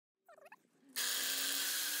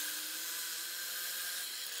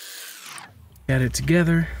Add it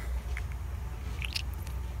together.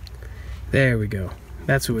 There we go.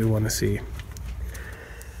 That's what we want to see.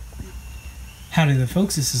 Howdy there,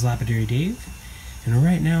 folks. This is Lapidary Dave, and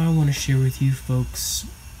right now I want to share with you folks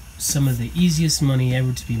some of the easiest money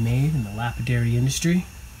ever to be made in the lapidary industry,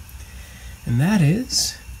 and that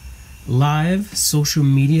is live social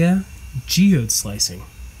media geode slicing.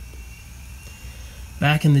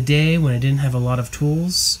 Back in the day when I didn't have a lot of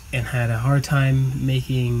tools and had a hard time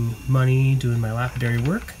making money doing my lapidary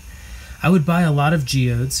work, I would buy a lot of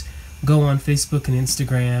geodes, go on Facebook and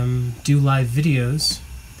Instagram, do live videos,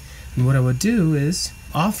 and what I would do is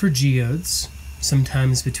offer geodes,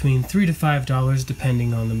 sometimes between $3 to $5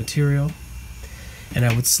 depending on the material, and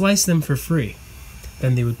I would slice them for free.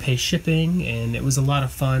 Then they would pay shipping, and it was a lot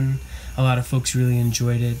of fun. A lot of folks really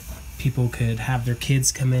enjoyed it. People could have their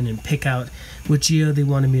kids come in and pick out what geode they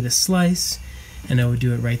wanted me to slice, and I would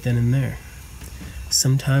do it right then and there.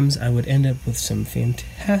 Sometimes I would end up with some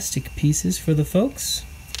fantastic pieces for the folks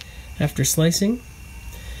after slicing.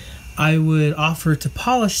 I would offer to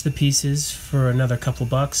polish the pieces for another couple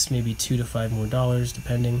bucks, maybe $2 to $5 more,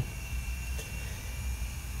 depending.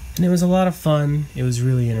 And it was a lot of fun. It was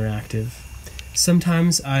really interactive.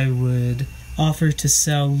 Sometimes I would offer to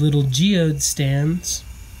sell little geode stands.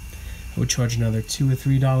 I would charge another $2 or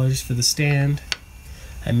 $3 for the stand.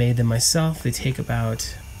 I made them myself. They take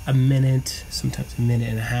about a minute, sometimes a minute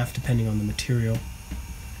and a half, depending on the material.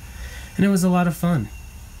 And it was a lot of fun.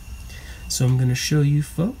 So I'm going to show you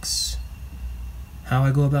folks how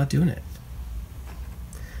I go about doing it.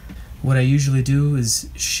 What I usually do is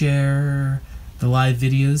share the live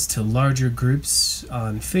videos to larger groups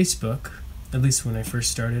on Facebook. At least when I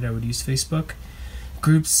first started, I would use Facebook.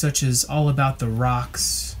 Groups such as All About the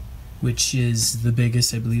Rocks, which is the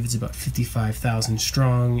biggest. I believe it's about 55,000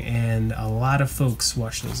 strong, and a lot of folks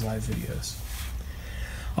watch those live videos.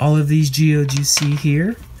 All of these geodes you see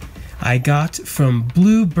here I got from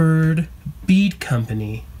Bluebird Bead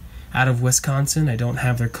Company out of Wisconsin. I don't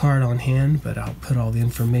have their card on hand, but I'll put all the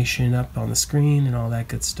information up on the screen and all that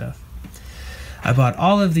good stuff. I bought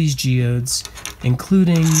all of these geodes,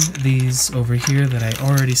 including these over here that I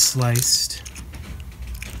already sliced.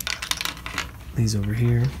 These over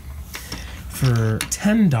here for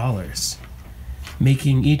 $10,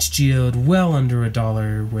 making each geode well under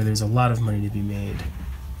 $1, where there's a lot of money to be made.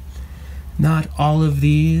 Not all of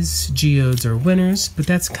these geodes are winners, but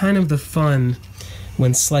that's kind of the fun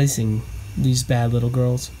when slicing these bad little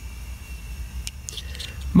girls.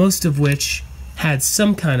 Most of which had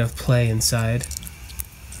some kind of play inside.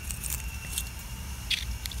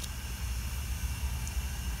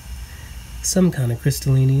 Some kind of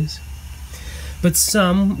crystallinies. But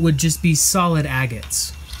some would just be solid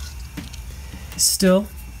agates. Still,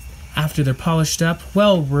 after they're polished up,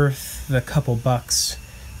 well worth the couple bucks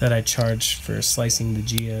that I charge for slicing the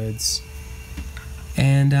geodes.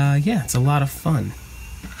 And yeah, it's a lot of fun.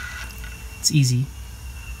 It's easy.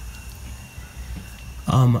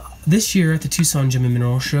 This year at the Tucson Gem and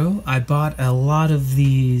Mineral Show, I bought a lot of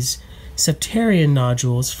these Septarian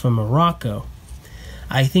nodules from Morocco.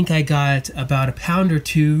 I think I got about a pound or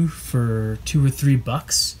two for $2 or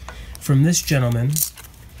 $3 from this gentleman,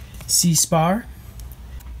 C-Spar,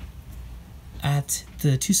 at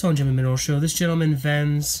the Tucson Gem and Mineral Show. This gentleman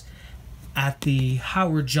vends at the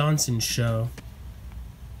Howard Johnson Show.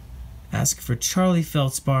 Ask for Charlie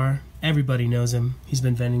Feldspar. Everybody knows him. He's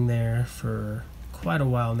been vending there for quite a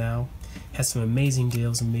while now. Has some amazing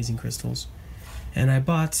deals, amazing crystals. And I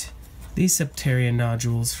bought these Septarian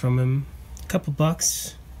nodules from him. A couple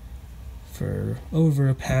bucks for over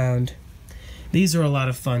a pound. These are a lot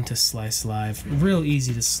of fun to slice live. Real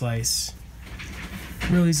easy to slice.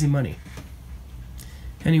 Real easy money.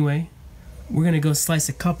 Anyway, we're going to go slice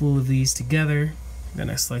a couple of these together. Then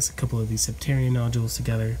I slice a couple of these Septarian nodules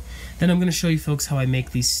together. Then I'm going to show you folks how I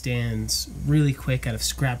make these stands really quick out of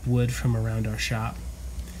scrap wood from around our shop.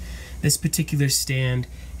 This particular stand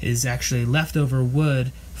is actually leftover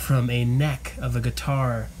wood from a neck of a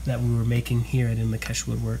guitar that we were making here at Inlakesh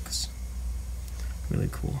Woodworks. Really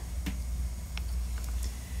cool.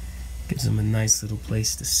 Gives them a nice little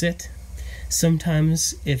place to sit.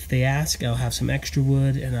 Sometimes, if they ask, I'll have some extra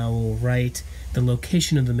wood and I will write the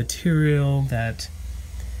location of the material that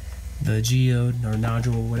the geode or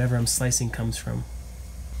nodule or whatever I'm slicing comes from.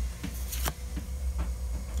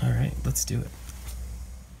 Alright, let's do it.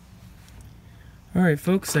 Alright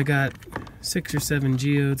folks, I got 6 or 7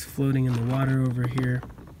 geodes floating in the water over here.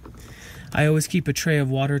 I always keep a tray of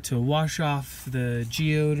water to wash off the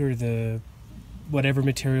geode or the whatever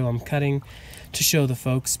material I'm cutting to show the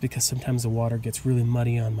folks, because sometimes the water gets really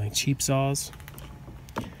muddy on my cheap saws.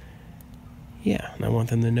 Yeah, and I want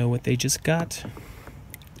them to know what they just got.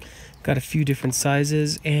 Got a few different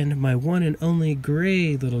sizes, and my one and only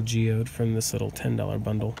gray little geode from this little $10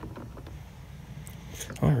 bundle.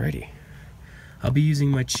 Alrighty. I'll be using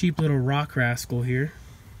my cheap little rock rascal here.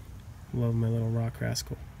 Love my little rock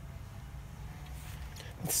rascal.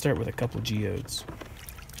 Let's start with a couple geodes.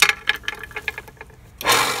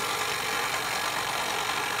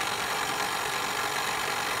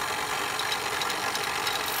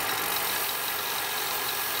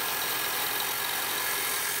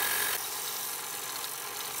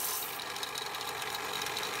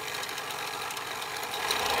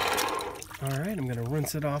 Alright, I'm going to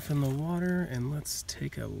rinse it off in the water and let's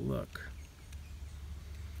take a look.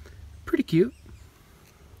 Pretty cute.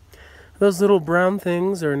 Those little brown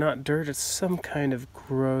things are not dirt, it's some kind of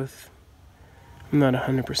growth. I'm not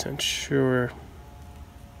 100% sure.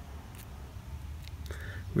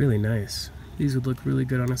 Really nice. These would look really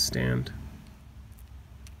good on a stand.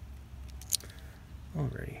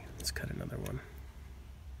 Alrighty, let's cut another one.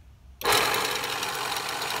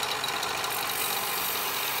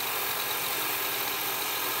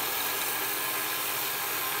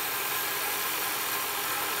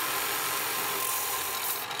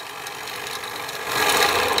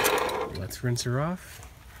 Let's rinse her off.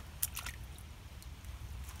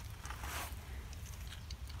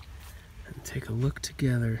 And take a look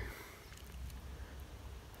together.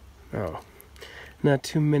 Oh, not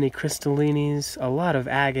too many crystallinis, a lot of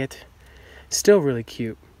agate. Still really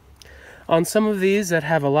cute. On some of these that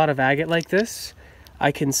have a lot of agate like this,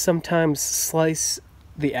 I can sometimes slice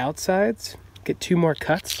the outsides, get 2 more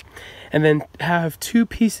cuts, and then have 2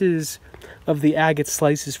 pieces of the agate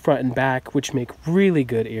slices front and back, which make really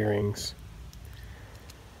good earrings.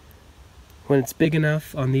 When it's big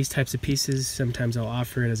enough on these types of pieces, sometimes I'll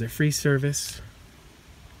offer it as a free service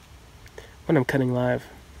when I'm cutting live.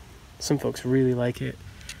 Some folks really like it.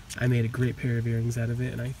 I made a great pair of earrings out of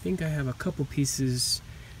it, and I think I have a couple pieces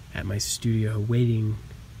at my studio waiting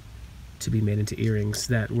to be made into earrings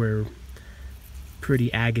that were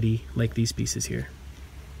pretty agate-y, like these pieces here.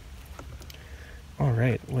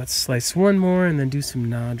 Alright, let's slice one more and then do some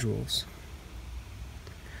nodules.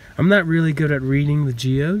 I'm not really good at reading the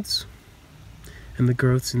geodes and the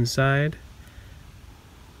growths inside.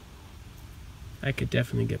 I could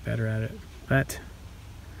definitely get better at it, but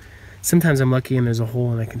sometimes I'm lucky and there's a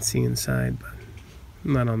hole and I can see inside, but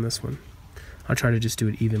not on this one. I'll try to just do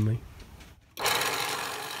it evenly.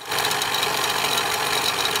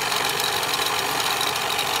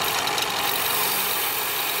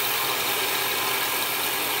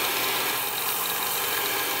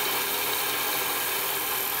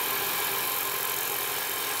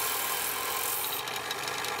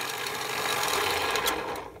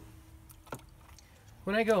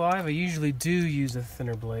 When I go live, I usually do use a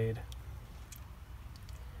thinner blade,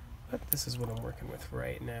 but this is what I'm working with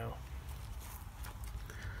right now.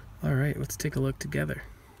 Alright, let's take a look together.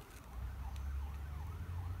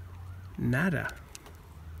 Nada.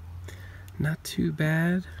 Not too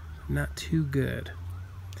bad, not too good.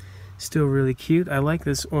 Still really cute. I like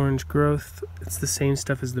this orange growth. It's the same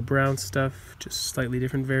stuff as the brown stuff, just slightly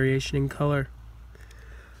different variation in color.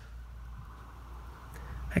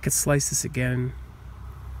 I could slice this again.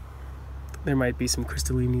 There might be some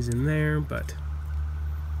crystallinis in there, but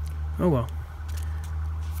oh well.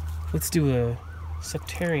 Let's do a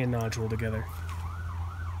Septarian nodule together.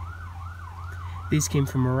 These came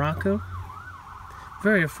from Morocco.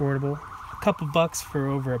 Very affordable. A couple bucks for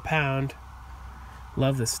over £1.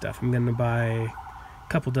 Love this stuff. I'm going to buy a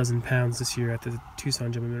couple dozen pounds this year at the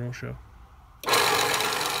Tucson Gem and Mineral Show.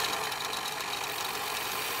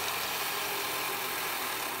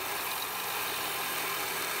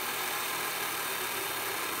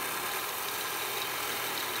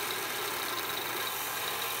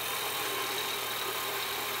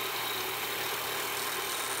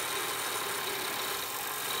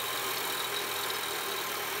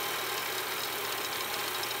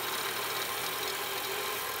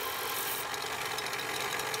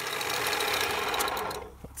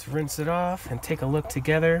 Let's rinse it off and take a look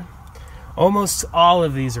together. Almost all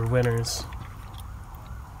of these are winners.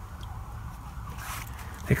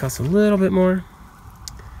 They cost a little bit more,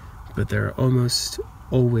 but they're almost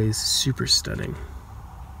always super stunning.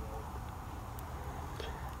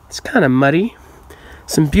 It's kind of muddy.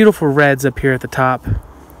 Some beautiful reds up here at the top.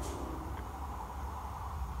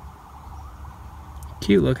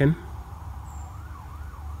 Cute looking.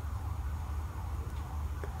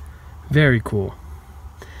 Very cool.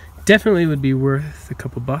 Definitely would be worth a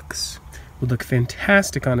couple bucks. Would look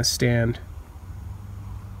fantastic on a stand.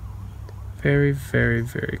 Very, very,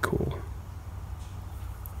 very cool.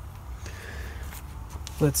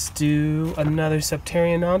 Let's do another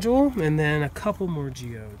Septarian nodule and then a couple more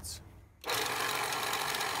geodes.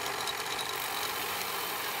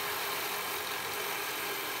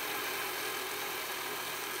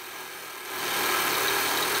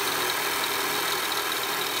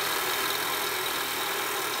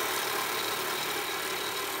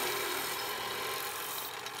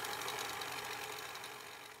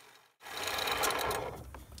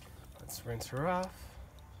 Let's rinse her off.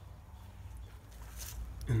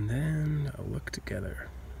 And then I'll look together.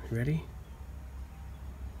 Ready?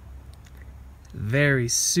 Very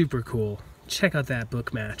super cool. Check out that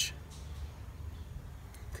book match.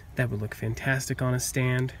 That would look fantastic on a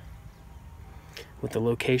stand. With the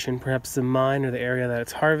location, perhaps the mine or the area that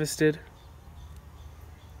it's harvested.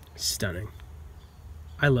 Stunning.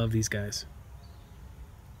 I love these guys.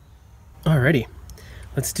 Alrighty.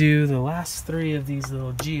 Let's do the last 3 of these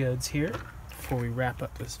little geodes here before we wrap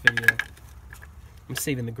up this video. I'm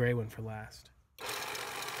saving the gray one for last.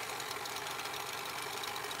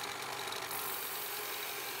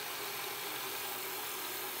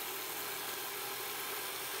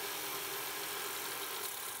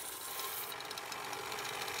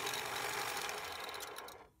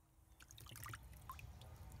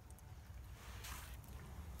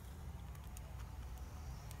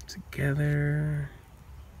 Together.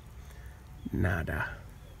 Nada.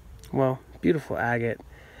 Well, beautiful agate,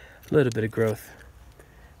 a little bit of growth,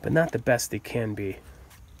 but not the best they can be.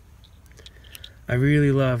 I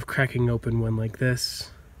really love cracking open one like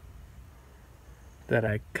this that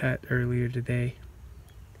I cut earlier today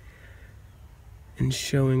and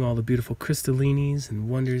showing all the beautiful crystallinis and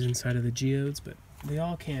wonders inside of the geodes, but they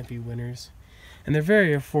all can't be winners. And they're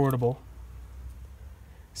very affordable,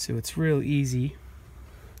 so it's real easy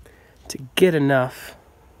to get enough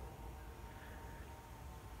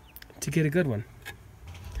to get a good one.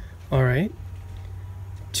 All right,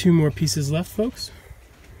 2 more pieces left, folks.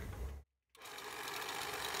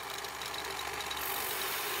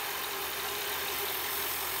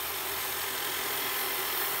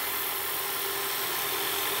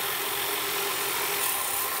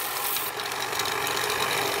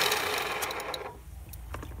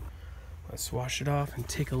 Let's wash it off and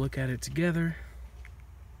take a look at it together.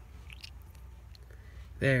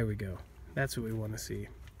 There we go. That's what we want to see.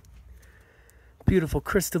 Beautiful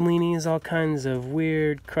crystallinis, all kinds of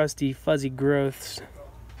weird, crusty, fuzzy growths.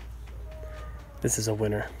 This is a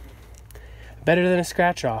winner. Better than a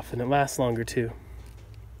scratch off, and it lasts longer too.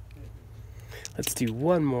 Let's do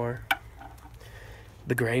one more.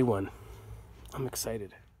 The gray one. I'm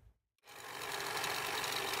excited.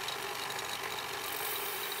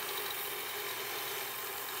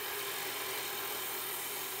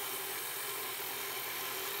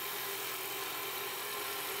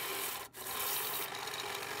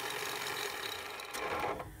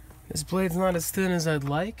 This blade's not as thin as I'd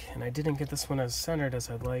like, and I didn't get this one as centered as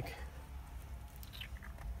I'd like.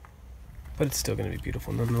 But it's still going to be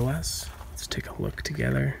beautiful nonetheless. Let's take a look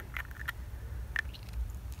together.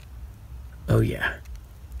 Oh yeah.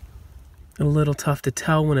 A little tough to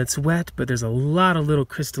tell when it's wet, but there's a lot of little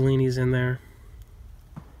crystallinis in there.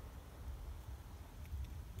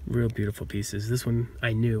 Real beautiful pieces. This one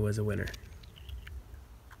I knew was a winner.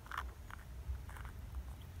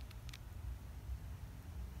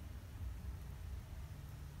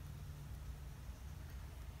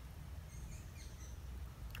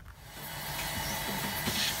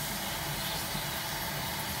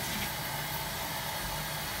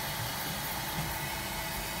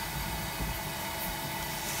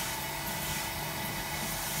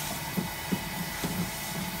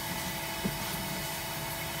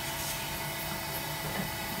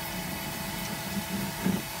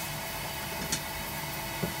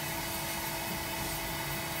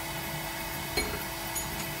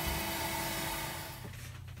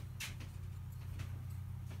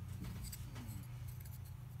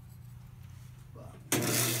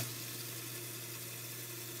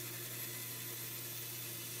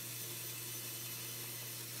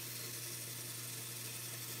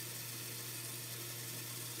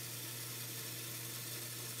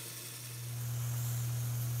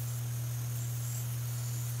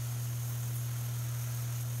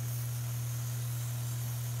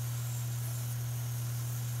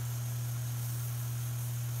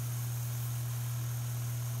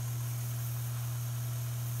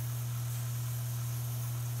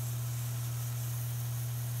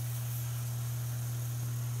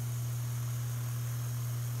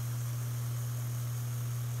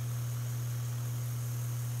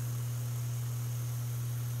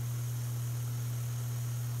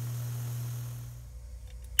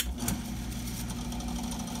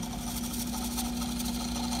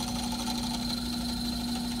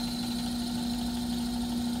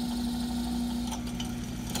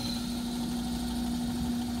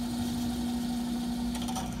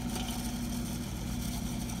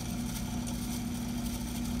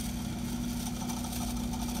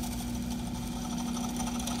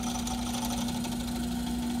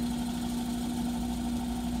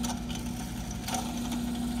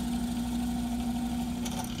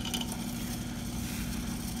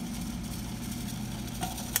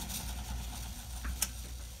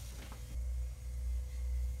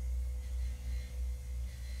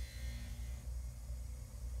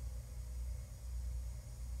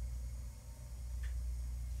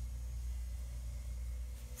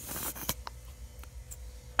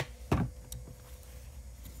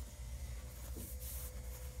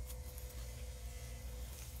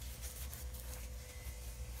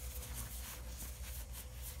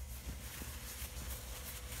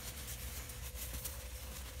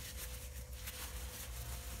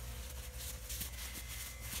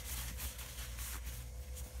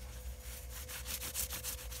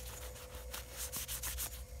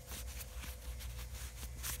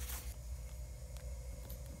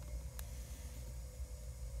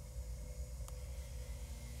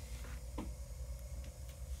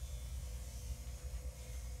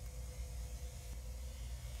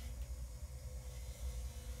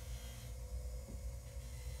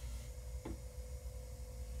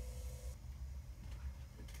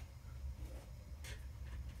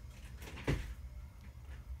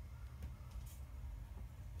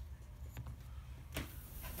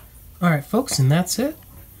 Alright folks, and that's it.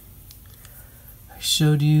 I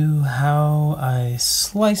showed you how I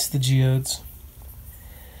slice the geodes.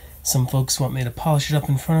 Some folks want me to polish it up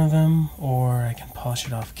in front of them, or I can polish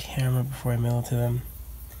it off camera before I mail it to them.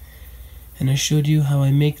 And I showed you how I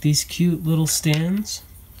make these cute little stands.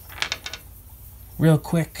 Real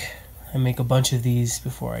quick, I make a bunch of these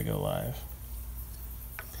before I go live.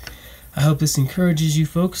 I hope this encourages you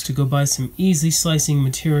folks to go buy some easy slicing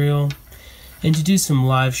material and to do some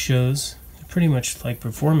live shows. They're pretty much like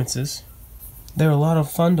performances. They're a lot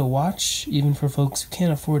of fun to watch, even for folks who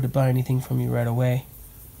can't afford to buy anything from you right away.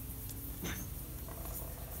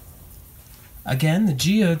 Again, the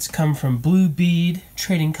geodes come from Blue Bead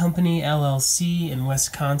Trading Company, LLC in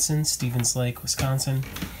Wisconsin, Stevens Lake, Wisconsin.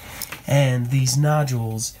 And these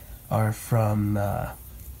nodules are from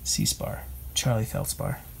C-Spar, Charlie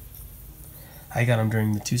Feldspar. I got them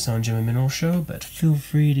during the Tucson Gem and Mineral Show, but feel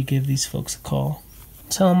free to give these folks a call.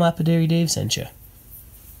 Tell them Lapidary Dave sent you.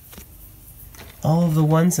 All of the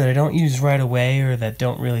ones that I don't use right away or that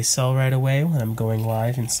don't really sell right away when I'm going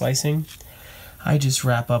live and slicing, I just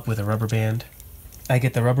wrap up with a rubber band. I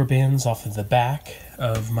get the rubber bands off of the back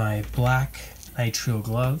of my black nitrile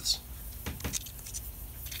gloves.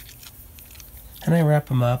 And I wrap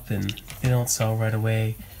them up, and if they don't sell right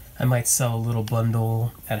away, I might sell a little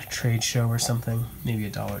bundle at a trade show or something, maybe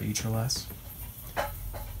 $1 each or less.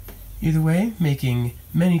 Either way, making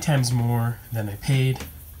many times more than I paid.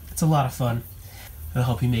 It's a lot of fun. It'll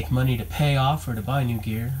help you make money to pay off or to buy new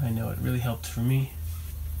gear. I know it really helped for me.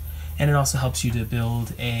 And it also helps you to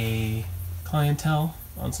build a clientele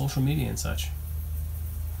on social media and such.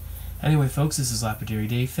 Anyway folks, this is Lapidary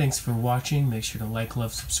Dave. Thanks for watching. Make sure to like,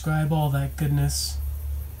 love, subscribe, all that goodness.